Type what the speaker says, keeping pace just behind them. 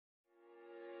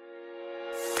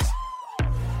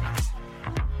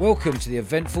Welcome to the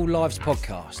Eventful Lives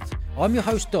podcast. I'm your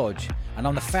host Dodge, and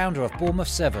I'm the founder of Bournemouth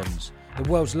Sevens, the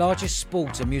world's largest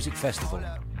sports and music festival.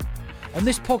 On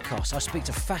this podcast, I speak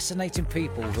to fascinating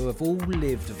people who have all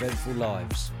lived eventful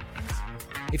lives.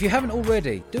 If you haven't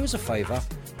already, do us a favour,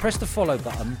 press the follow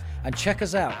button and check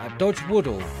us out at Dodge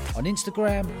Woodall on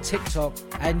Instagram, TikTok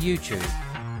and YouTube,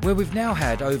 where we've now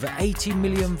had over 80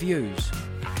 million views.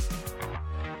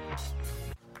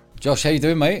 Josh, how you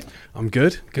doing, mate? I'm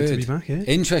good. Good to be back here.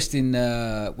 Interesting.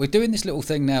 We're doing this little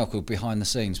thing now called Behind the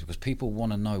Scenes because people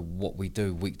want to know what we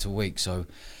do week to week. So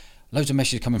loads of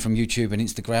messages coming from YouTube and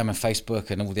Instagram and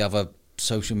Facebook and all the other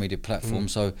social media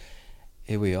platforms. So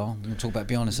here we are. We'll talk about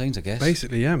behind the scenes, I guess.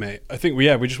 Basically, yeah, mate. I think we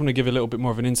just want to give a little bit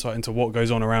more of an insight into what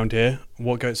goes on around here,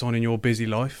 what goes on in your busy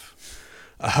life.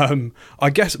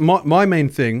 I guess my main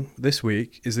thing this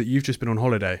week is that you've just been on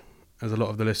holiday, as a lot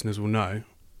of the listeners will know.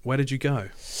 Where did you go?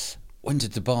 Went to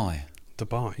Dubai.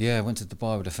 Dubai? Yeah, I went to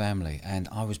Dubai with a family and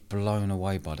I was blown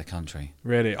away by the country.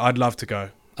 Really? I'd love to go.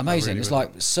 Amazing. Really It's would.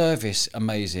 like service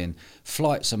amazing,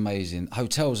 flights amazing,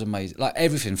 hotels amazing, like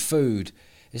everything, food.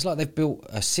 It's like they've built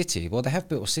a city. Well, they have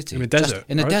built a city. In a desert,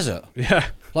 In a right? desert. Yeah.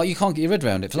 Like you can't get your head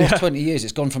around it. For the last 20 years,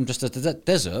 it's gone from just a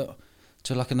desert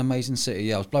to like an amazing city.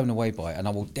 Yeah, I was blown away by it and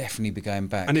I will definitely be going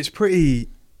back. And it's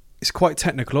quite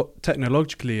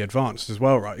technologically advanced as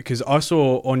well, right? Because I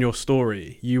saw on your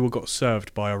story you got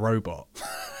served by a robot.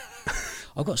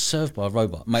 I got served by a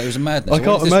robot, mate. It was a madness. I can't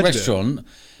went to this imagine restaurant,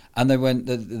 and they went.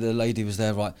 The lady was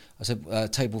there, right? I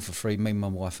said, "Table for three." Me, my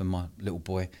wife, and my little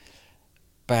boy.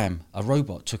 Bam! A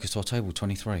robot took us to our table.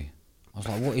 23. I was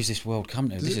like, "What is this world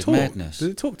coming to? This is madness."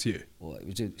 Did it talk to you? Well, it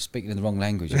was speaking in the wrong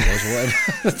language, it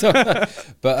was, or whatever.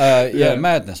 But yeah,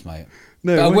 madness, mate.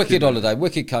 No, But a wicked holiday,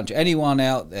 wicked country. Anyone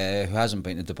out there who hasn't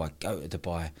been to Dubai, go to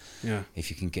Dubai. Yeah.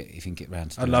 If you can get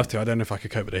round to. I'd love to. I don't know if I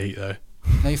could cope with the heat though.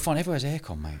 No, you're fine. Everywhere's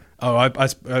aircon, mate. Oh, I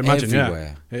imagine,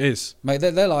 Everywhere. yeah. It is. Mate,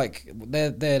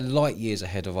 they're light years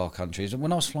ahead of our countries.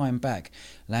 When I was flying back,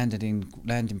 landing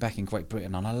back in Great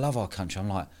Britain, and I love our country. I'm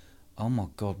like, oh my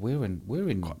God, we're in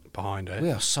Quite behind it. we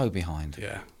are so behind.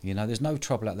 Yeah. You know, there's no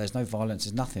trouble out there. There's no violence.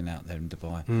 There's nothing out there in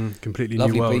Dubai. Completely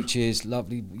Lovely new world. beaches,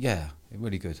 lovely. Yeah,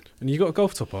 really good. And you got a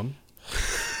golf top on?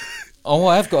 Oh,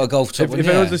 I have got a golf top. If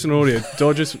anyone's listening to audio,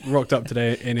 Dodge just rocked up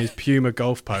today in his Puma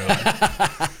golf polo.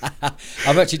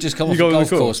 I've actually just come off a got on the golf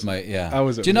course? course, mate. Yeah. How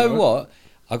was it? Do you know Right? what?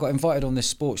 I got invited on this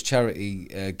sports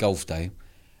charity golf day.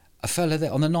 A fella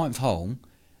there on the 9th hole.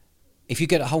 If you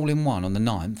get a hole in one on the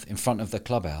 9th in front of the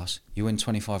clubhouse, you win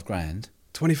 25 grand.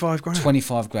 25 grand?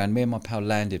 25 grand. Me and my pal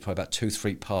landed probably about 2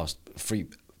 feet past.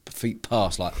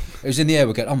 Like it was in the air.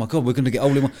 We're going, oh my God, we're going to get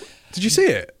hole in one. Did you see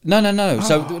it? No.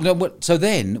 So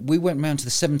then we went round to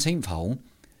the 17th hole.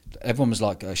 Everyone was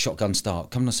like a shotgun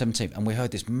start coming on the 17th, and we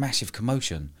heard this massive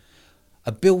commotion.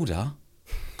 A builder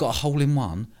got a hole in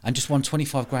one and just won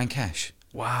 25 grand cash.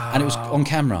 Wow. And it was on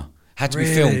camera. Had to be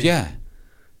Really? filmed. Yeah.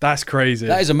 That's crazy.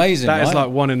 That is amazing. That is right? like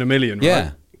 1 in a million, right?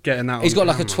 Yeah. Getting that He's on got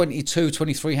like a camera. 22,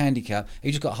 23 handicap.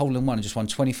 He just got a hole in one and just won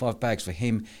 25 bags for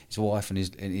him, his wife, and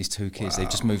his 2 kids. They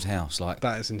just moved house. Like,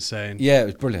 That is insane. yeah, it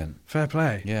was brilliant. Fair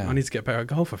play. Yeah. I need to get better at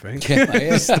golf, I think. Yeah,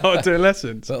 mate. Start doing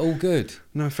lessons. But all good.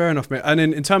 No, fair enough, mate. And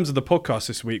in terms of the podcast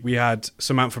this week, we had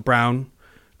Samantha Brown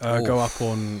go up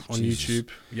on Jesus. YouTube.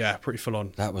 Yeah, pretty full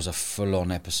on. That was a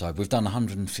full-on episode. We've done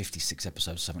 156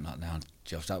 episodes, something like that now.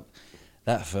 Josh,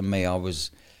 that for me,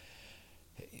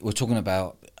 we're talking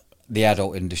about the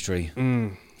adult industry.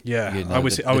 Yeah, You know, I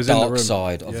was the in the dark room.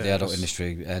 side of Yeah, the it adult was-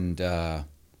 industry, and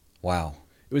wow,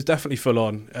 It was definitely full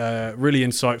on. Really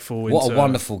insightful. what a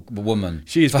wonderful woman!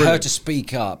 She is for her brilliant. to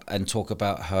speak up and talk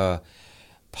about her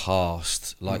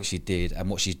past like she did, and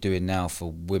what she's doing now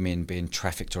for women being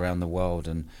trafficked around the world,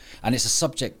 and it's a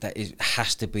subject that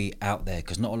has to be out there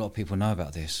because not a lot of people know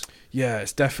about this. Yeah,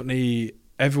 it's definitely,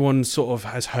 everyone sort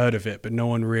of has heard of it, but no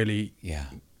one really Yeah.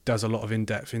 does a lot of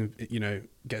in-depth,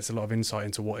 gets a lot of insight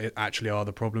into what it actually are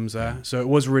the problems there. So it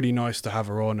was really nice to have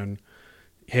her on and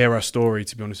hear her story,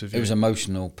 to be honest with you. It was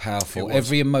emotional, powerful. It was.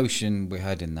 Every emotion we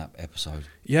had in that episode.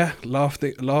 Yeah,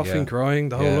 laughing, Yeah. crying,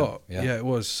 the whole Yeah, lot. yeah. Yeah, it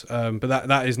was. But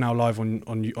that is now live on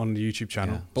the YouTube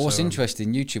channel. Yeah. But what's So,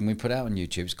 interesting, YouTube, we put it out on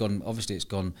YouTube, it's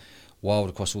gone wild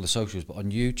across all the socials, but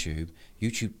on YouTube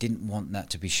didn't want that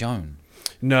to be shown.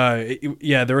 No,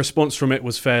 the response from it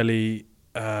was fairly.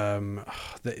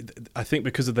 I think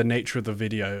because of the nature of the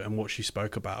video and what she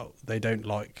spoke about, they don't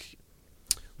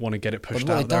want to get it pushed But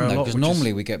what out they've there done a though, lot. because which is-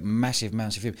 normally we get massive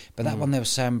amounts of views, but that one there was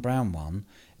Sam Brown one,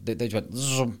 they just went,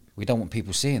 "Zoom." We don't want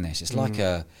people seeing this. It's like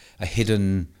a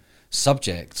hidden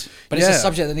subject, but it's a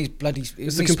subject that needs bloody.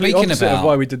 It's the complete opposite of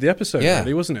why we did the episode,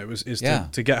 really, wasn't it? It was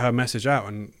to get her message out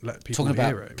and let people talking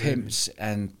hear about it. pimps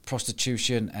and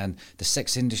prostitution and the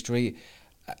sex industry.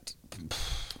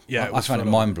 I found it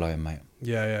mind blowing, mate.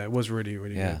 Yeah, it was really,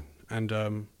 really good.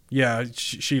 And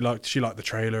she liked the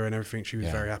trailer and everything. She was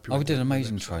very happy with it. We did an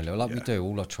amazing trailer, like we do.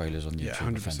 All our trailers on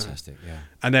YouTube are fantastic,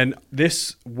 And then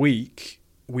this week,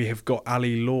 we have got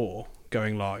Ali Law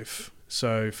going live.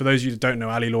 So for those of you that don't know,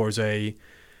 Ali Law is a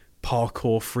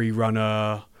parkour free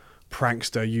runner,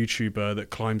 prankster YouTuber that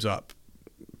climbs up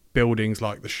buildings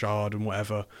like the Shard and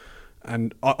whatever.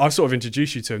 And I sort of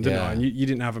introduced you to him, didn't I? And you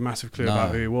didn't have a massive clue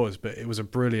about who he was, but it was a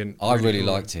brilliant... I really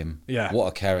liked him. Yeah. What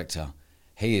a character.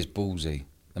 He is ballsy.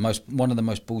 One of the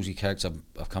most ballsy characters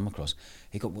I've come across.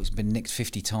 He's been nicked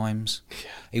 50 times.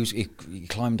 Yeah. He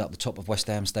climbed up the top of West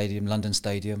Ham Stadium, London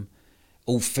Stadium,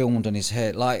 all filmed on his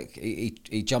head. Like,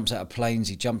 he jumps out of planes,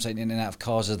 he jumps in and out of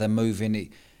cars as they're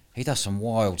moving. He does some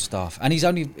wild stuff. And he's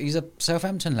a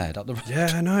Southampton lad up the road.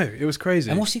 Yeah, I know. It was crazy.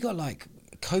 And what's he got, like...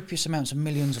 copious amounts of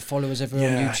millions of followers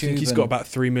everywhere on YouTube. I think he's got about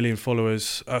 3 million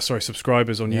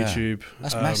subscribers on YouTube.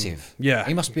 That's massive. Yeah.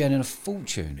 He must be earning a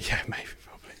fortune. Yeah, maybe,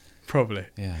 probably.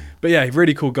 Yeah. But yeah,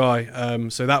 really cool guy.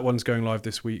 So that one's going live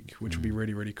this week, which will be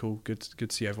really, really cool. Good to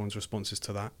see everyone's responses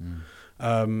to that.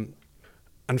 And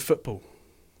football.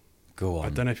 Go on. I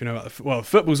don't know if you know about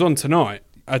football's on tonight.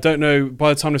 I don't know, by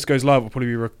the time this goes live, it'll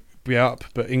probably be up,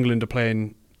 but England are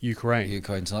playing Ukraine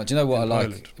tonight. Do you know what I like?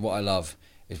 Ireland. What I love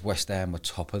is West Ham were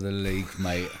top of the league,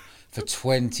 mate, for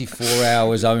 24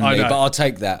 hours only. But I'll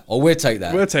take that. Or we'll take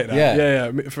that. We'll take that.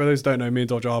 Yeah. For those who don't know, me and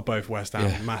Dodge are both West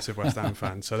Ham, massive West Ham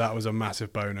fans. So that was a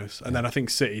massive bonus. And then I think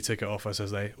City took it off us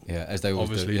as they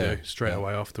obviously do straight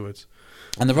away afterwards.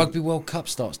 And the Rugby World Cup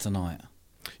starts tonight.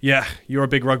 Yeah, you're a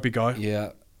big rugby guy.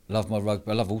 Yeah, love my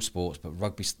rugby. I love all sports, but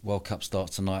Rugby World Cup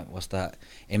starts tonight. What's that?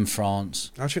 In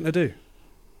France. How do you think they do?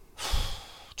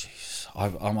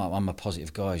 I'm a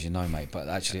positive guy, as you know, mate. But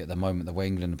actually, at the moment, the way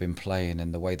England have been playing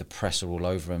and the way the press are all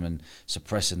over them and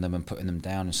suppressing them and putting them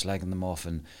down and slagging them off,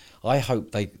 and I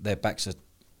hope their backs are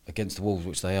against the walls,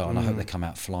 which they are, and I hope they come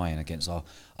out flying against our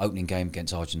opening game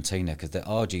against Argentina, because the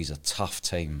RG's a tough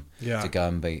team to go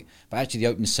and beat. But actually, the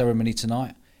opening ceremony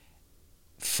tonight,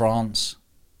 France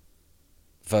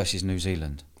versus New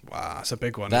Zealand. Wow, that's a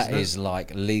big one. That is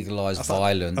like legalised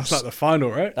violence. That's like the final,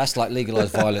 right? That's like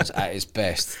legalised violence at its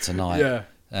best tonight.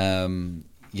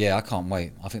 Yeah. I can't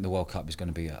wait. I think the World Cup is going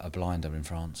to be a blinder in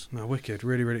France. No, wicked.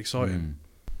 Really, really exciting.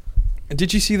 And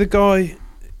did you see the guy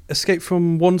escape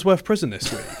from Wandsworth prison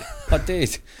this week? I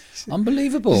did.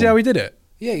 Unbelievable. Did you see how he did it?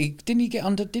 Yeah,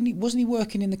 wasn't he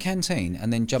working in the canteen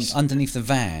and then jumped underneath the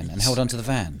van and held onto the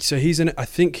van? So I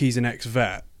think he's an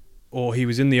ex-vet, or he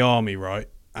was in the army, right?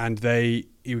 And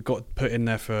he got put in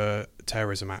there for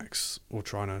terrorism acts or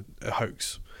trying a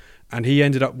hoax. And he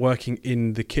ended up working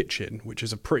in the kitchen, which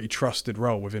is a pretty trusted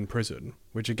role within prison,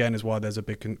 which again is why there's a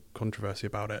big controversy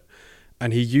about it.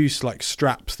 And he used like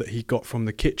straps that he got from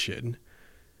the kitchen,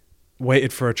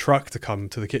 waited for a truck to come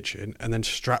to the kitchen, and then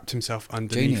strapped himself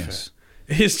underneath it.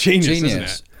 It's genius, isn't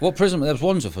it? What prison? That was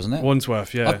Wandsworth, wasn't it?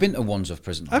 Wandsworth, yeah. I've been to Wandsworth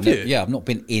prison. Have you? Yeah, I've not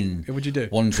been in. What'd you do?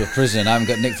 Wandsworth prison. I haven't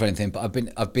got nicked for anything, but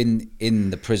I've been in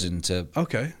the prison to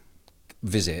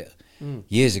visit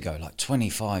years ago, like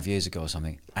 25 years ago or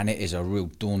something, and it is a real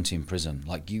daunting prison.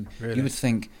 Like you would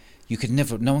think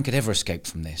no one could ever escape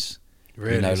from this.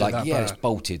 Really? You know, it's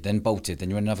bolted, then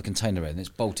you're in another container and it's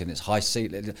bolted, and it's high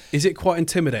seat. Is it quite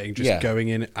intimidating going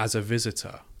in as a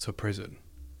visitor to prison?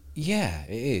 Yeah,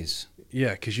 it is.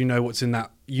 Yeah, because you know what's in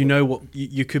that. You know what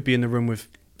you could be in the room with.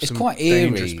 It's some quite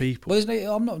dangerous eerie. people.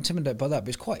 Well, I'm not intimidated by that, but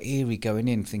it's quite eerie going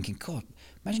in, thinking, God,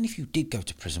 imagine if you did go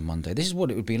to prison one day. This is what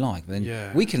it would be like. But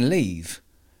then we can leave.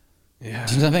 Yeah.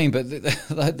 Do you know what I mean?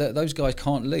 But those guys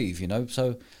can't leave. You know,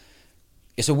 so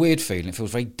it's a weird feeling. It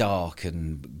feels very dark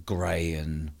and grey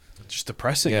and just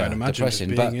depressing. I'd imagine just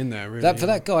being in there. Really, for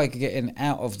that guy getting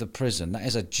out of the prison, that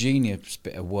is a genius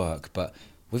bit of work. But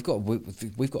we've got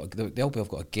the old people have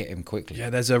got to get him quickly. Yeah,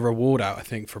 there's a reward out, I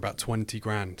think, for about 20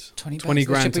 grand. 20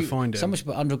 grand to find him. Someone should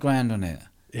put 100 grand on it.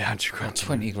 Yeah, 100 grand.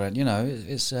 20 grand. You know,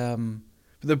 it's.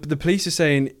 The police are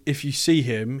saying if you see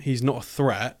him, he's not a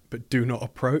threat, but do not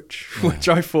approach. Which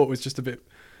I thought was just a bit.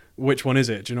 Which one is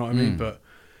it? Do you know what I mean? But.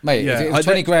 Mate, if it was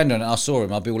 20 grand on it, I saw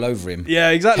him, I'd be all over him.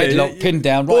 Yeah, exactly. Headlock, pinned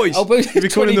down. Boys, I'll be you'll be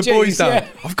calling the boys down. Yeah.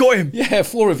 I've got him. Yeah,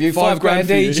 4 of you, 5 grand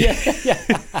each.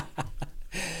 Yeah.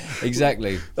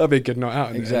 Exactly. That'd be a good night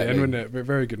out, exactly. Wouldn't it? A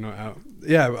very good night out.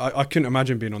 Yeah, I couldn't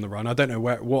imagine being on the run. I don't know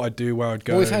what I'd do, where I'd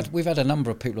go. Well, we've had a number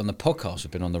of people on the podcast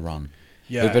who've been on the run.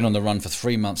 Yeah. Who've been on the run for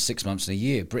 3 months, 6 months, and a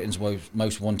year. Britain's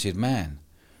most wanted man,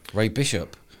 Ray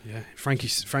Bishop. Yeah, Frank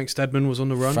Steadman was on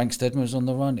the run. Frank Steadman was on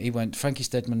the run. Frankie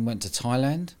Steadman went to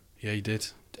Thailand. Yeah, he did.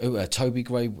 Toby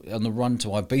Gray on the run to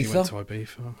Ibiza. He went to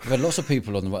Ibiza. We've had lots of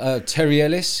people on the run. Terry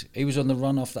Ellis, he was on the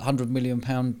run after the £100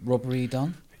 million robbery he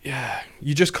done. Yeah,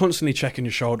 you're just constantly checking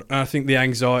your shoulder. And I think the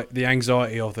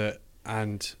anxiety of it,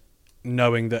 and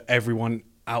knowing that everyone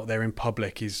out there in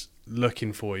public is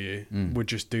looking for you, would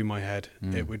just do my head.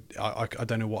 It would. I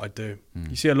don't know what I'd do.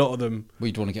 You see a lot of them. Well,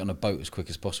 you'd want to get on a boat as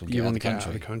quick as possible. You want to get out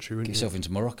of the country. Get yourself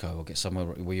into Morocco or get somewhere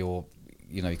where you're.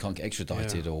 You can't get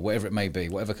extradited or whatever it may be.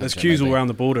 Whatever. There's queues all around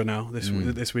the border now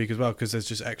this week as well, because there's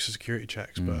just extra security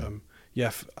checks. But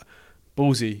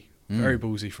ballsy, very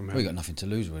ballsy from him. Well, you got nothing to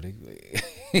lose really.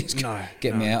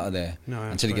 Get me out of there. No,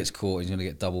 until he gets caught, he's going to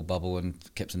get double bubble and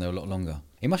kept in there a lot longer.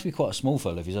 He must be quite a small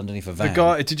fellow if he's underneath a van. The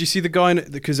guy. Did you see the guy?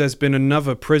 Because there's been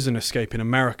another prison escape in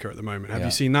America at the moment. Have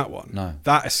you seen that one? No.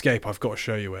 That escape, I've got to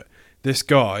show you it. This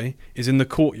guy is in the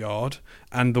courtyard,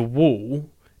 and the wall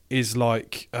is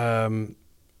like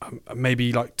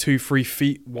maybe like 2-3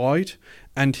 feet wide.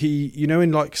 And he,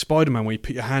 in like Spider-Man, where you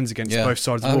put your hands against both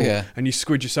sides of the wall and you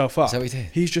squid yourself up. Is that what he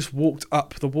did? He's just walked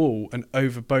up the wall and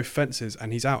over both fences,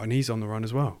 and he's out, and he's on the run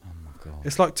as well. Oh my God!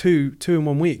 It's like two in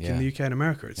 1 week in the UK and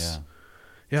America. It's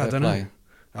I don't know.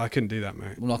 I couldn't do that,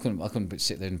 mate. Well, I couldn't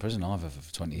sit there in prison either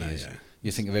for 20 years. Yeah.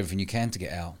 You think of everything you can to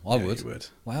get out. I would. You would.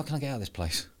 Well, how can I get out of this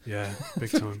place? Yeah,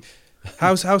 big time.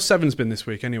 How's Sevens been this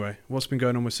week anyway? What's been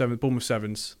going on with Bournemouth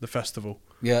Sevens, the festival?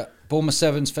 Yeah, Bournemouth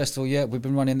Sevens Festival, we've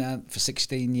been running that for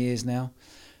 16 years now.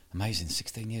 Amazing,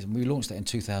 16 years. And we launched that in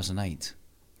 2008.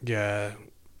 Yeah.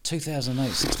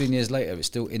 2008, 16 years later, it's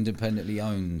still independently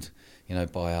owned,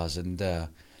 by us. And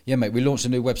mate, we launched a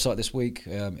new website this week.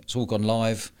 It's all gone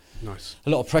live. Nice. A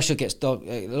lot of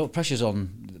pressure's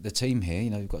on the team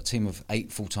here. We've got a team of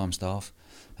 8 full-time staff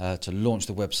to launch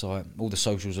the website. All the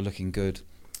socials are looking good.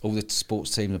 All the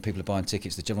sports teams and people are buying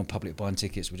tickets. The general public are buying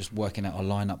tickets. We're just working out our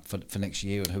lineup for next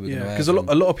year and who we're going to have. Because a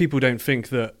lot of people don't think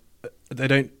that they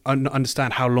don't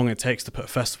understand how long it takes to put a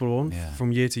festival on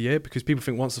from year to year. Because people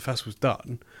think once the festival's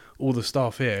done, all the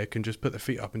staff here can just put their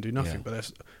feet up and do nothing. But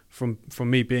that's, from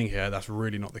me being here, that's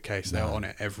really not the case. They're on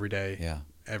it every day. Yeah,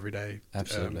 every day.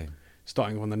 Absolutely.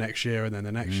 Starting on the next year and then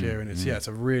the next year, and it's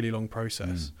a really long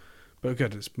process. But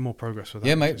good, it's more progress with that.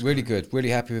 Yeah, mate, really good.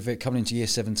 Really happy with it. Coming into year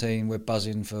 17, we're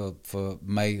buzzing for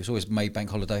May. It's always May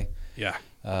bank holiday. Yeah.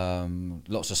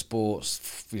 Lots of sports,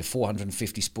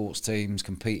 450 sports teams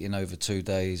competing over 2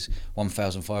 days,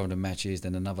 1,500 matches,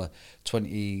 then another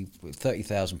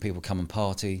 30,000 people come and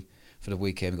party for the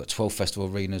weekend. We've got 12 festival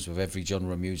arenas with every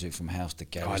genre of music, from house to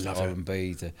garage to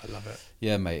R&B. I love it.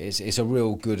 Yeah, mate, it's a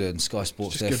real good, and Sky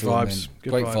Sports there filming.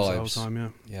 Great vibes. The whole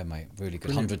time, yeah, mate, really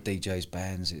good. Brilliant. 100 DJs,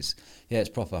 bands. It's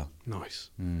proper. Nice.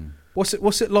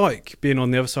 What's it like being on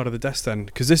the other side of the desk then?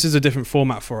 Because this is a different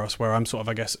format for us, where I'm sort of,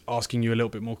 I guess, asking you a little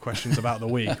bit more questions about the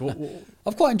week.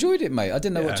 I've quite enjoyed it, mate. I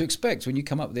didn't know what to expect when you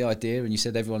come up with the idea, and you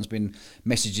said everyone's been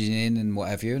messaging in and what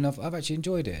have you, and I've actually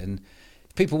enjoyed it. And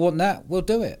if people want that, we'll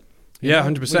do it. Yeah,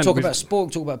 100%. We can talk about sport,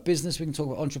 we can talk about business, we can talk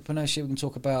about entrepreneurship, we can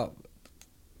talk about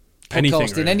podcasting, anything,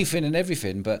 really. Anything and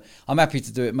everything. But I'm happy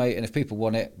to do it, mate. And if people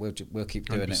want it, we'll keep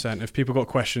doing 100%. If people got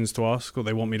questions to ask, or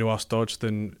they want me to ask Dodge,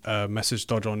 then message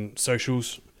Dodge on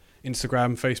socials,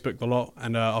 Instagram, Facebook, the lot,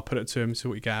 and I'll put it to him, see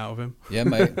what you get out of him. Yeah,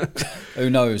 mate. Who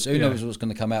knows? Who knows what's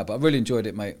going to come out? But I really enjoyed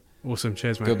it, mate. Awesome.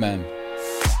 Cheers, mate. Good man.